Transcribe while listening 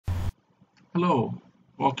Hello,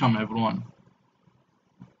 welcome everyone.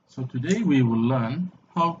 So today we will learn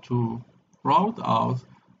how to route out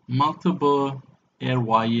multiple air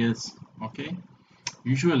wires. Okay,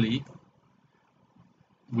 usually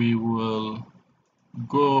we will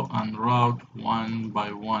go and route one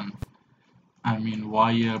by one. I mean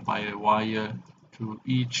wire by wire to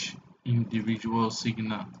each individual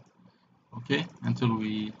signal. Okay, until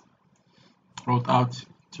we route out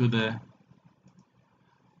to the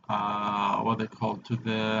what they call to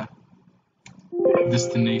the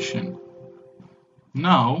destination.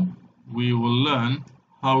 Now we will learn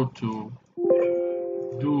how to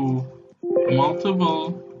do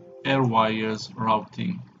multiple air wires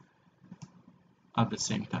routing at the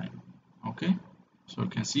same time. Okay, so you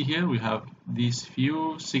can see here we have these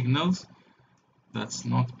few signals that's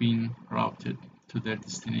not been routed to their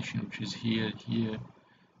destination, which is here, here,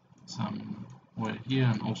 somewhere here,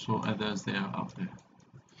 and also others they are out there.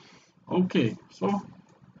 Okay, so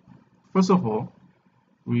first of all,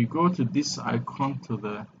 we go to this icon to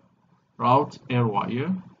the route air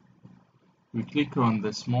wire. We click on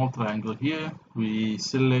the small triangle here. We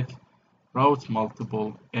select route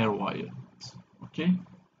multiple air wires. Okay.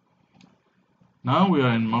 Now we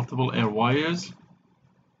are in multiple air wires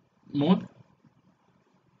mode.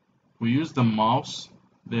 We use the mouse,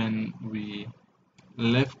 then we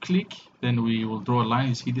left click, then we will draw a line.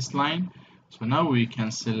 You see this line? So now we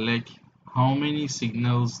can select how many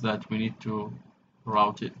signals that we need to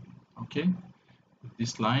route it. Okay.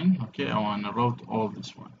 This line. Okay, I want to route all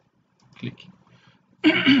this one. Click.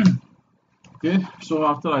 Okay, so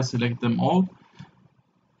after I select them all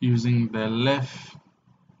using the left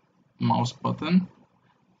mouse button,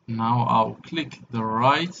 now I'll click the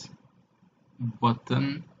right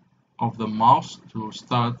button of the mouse to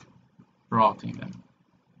start routing them.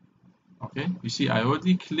 Okay, you see I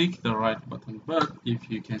already clicked the right button, but if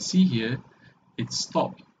you can see here, it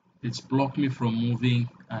stopped. It's blocked me from moving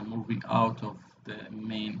out of the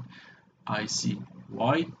main IC.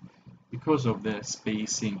 Why? Because of the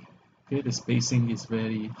spacing. Okay, the spacing is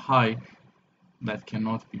very high, that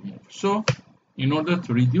cannot be moved. So in order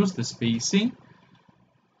to reduce the spacing,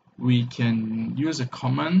 we can use a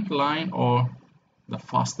command line, or the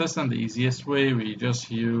fastest and the easiest way, we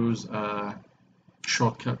just use a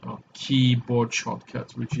shortcut or keyboard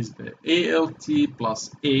shortcut, which is the ALT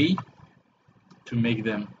plus A to make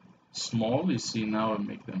them small. You see now I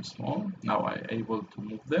make them small. Now I'm able to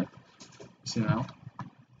move them. You see now.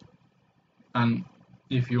 And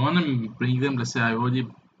if you want to bring them, let's say I already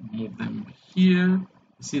moved them here. You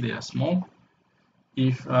see they are small.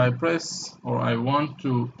 If I press, or I want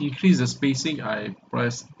to increase the spacing, I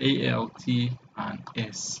press ALT and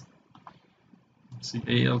S.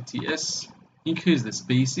 See ALTS, increase the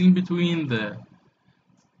spacing between the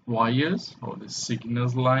wires or the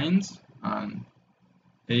signals lines, and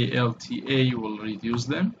ALTA will reduce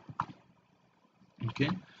them. Okay.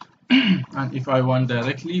 And if I want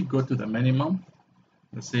directly go to the minimum,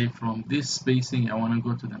 let's say from this spacing I want to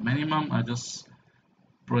go to the minimum, I just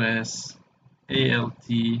press ALT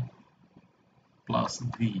plus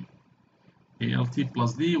D. ALT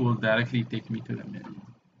plus D will directly take me to the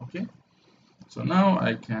minimum. Okay, so now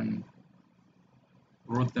I can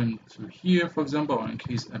route them to here. For example, I'll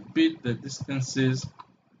increase a bit the distances.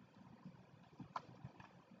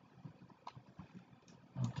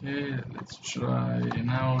 Okay, let's try.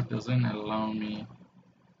 Now it doesn't allow me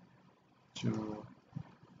to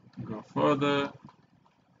go further.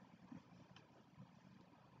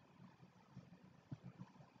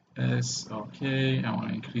 S, okay, I want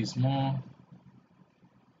to increase more.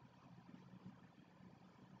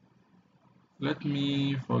 Let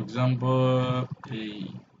me, for example,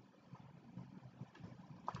 we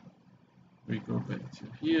go back to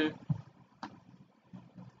here.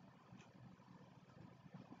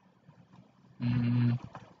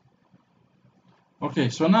 Okay,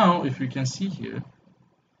 so now if you can see here,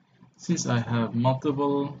 since I have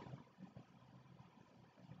multiple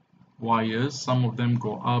wires, some of them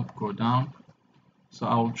go up, go down, so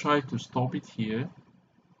I'll try to stop it here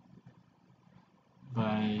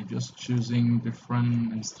by just choosing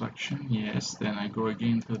different instruction. Yes, then I go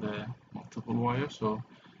again to the multiple wire. So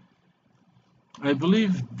I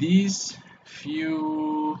believe these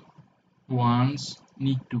few ones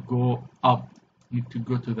need to go up, need to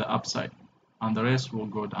go to the upside, and the rest will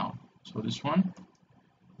go down. So this one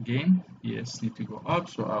again, yes, need to go up.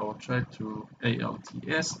 So I will try to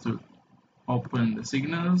ALTS to open the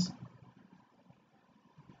signals.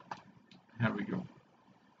 Here we go.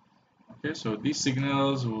 Okay, so these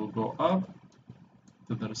signals will go up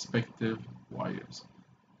to the respective wires.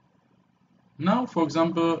 Now, for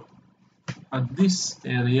example, at this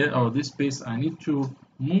area or this space, I need to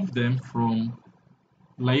move them from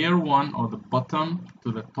layer 1 or the bottom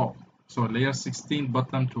to the top. So layer 16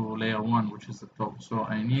 bottom to layer 1, which is the top. So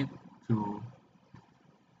I need to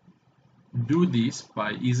do this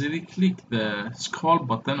by easily click the scroll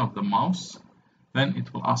button of the mouse. Then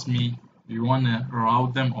it will ask me, do you want to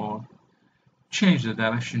route them or change the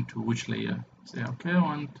direction to which layer? Say okay,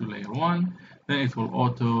 1 to layer 1. Then it will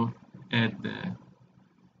auto add the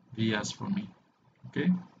vias for me. Okay,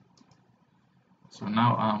 so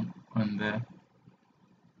now I'm on the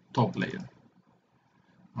top layer.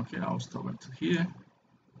 Okay, I'll stop it here.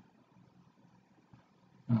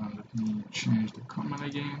 Let me change the comment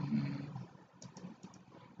again.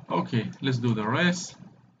 Okay, let's do the rest.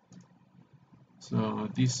 So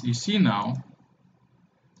this, you see now,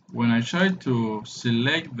 when I try to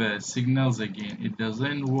select the signals again, it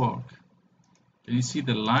doesn't work. Can you see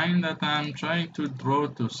the line that I'm trying to draw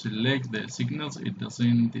to select the signals? It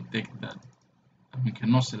doesn't detect that. We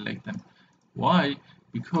cannot select them. Why?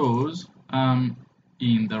 Because I'm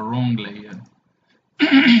in the wrong layer.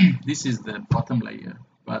 This is the bottom layer,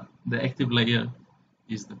 but the active layer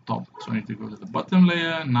is the top. So I need to go to the bottom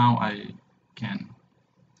layer. Now I can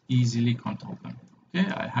easily control them. Okay,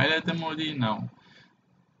 I highlight them already. Now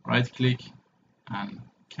right click and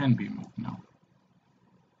can be moved now.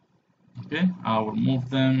 Okay, I will move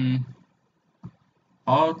them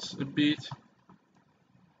out a bit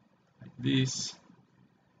like this.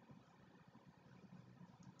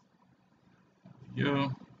 There we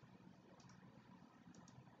go.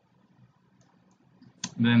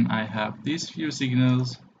 Then I have these few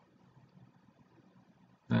signals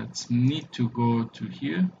that need to go to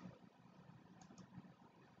here.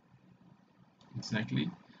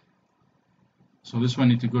 Exactly. So this one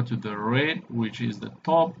need to go to the red, which is the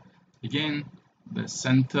top. Again, the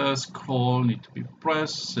center scroll need to be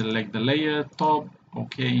pressed. Select the layer top.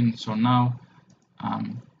 Okay, so now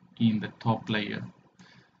I'm in the top layer.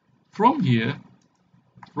 From here,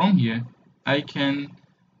 I can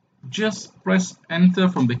just press enter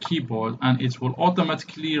from the keyboard and it will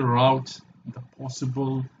automatically route the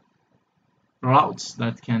possible routes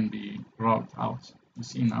that can be routed out. You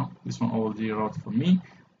see now, this one already routed for me.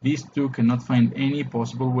 These two cannot find any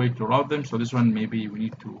possible way to route them, so this one maybe we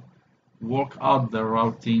need to work out the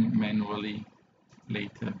routing manually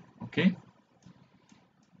later. Okay,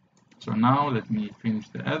 so now let me finish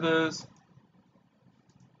the others.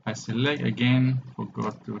 I select again,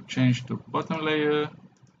 forgot to change to bottom layer.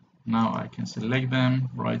 Now I can select them,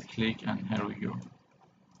 right click, and here we go.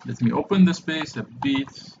 Let me open the space a bit.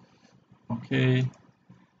 Okay,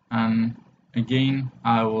 and again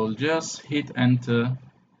I will just hit enter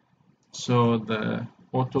so the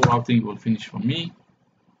auto routing will finish for me.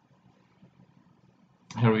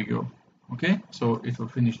 Here we go. Okay, so it will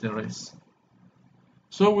finish the rest.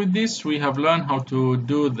 So with this we have learned how to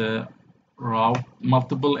do the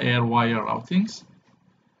multiple Airwire routings.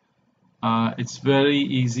 It's very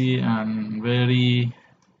easy and very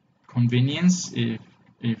convenient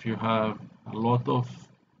if you have a lot of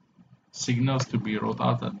signals to be rolled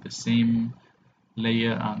out at the same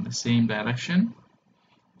layer and the same direction.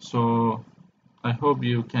 So I hope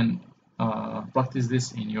you can practice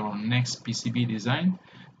this in your next PCB design,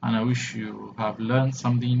 and I wish you have learned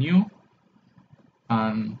something new,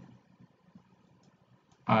 and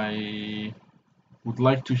I would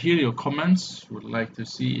like to hear your comments, would like to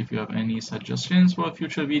see if you have any suggestions for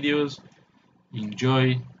future videos.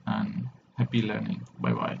 Enjoy and happy learning.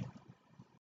 Bye bye.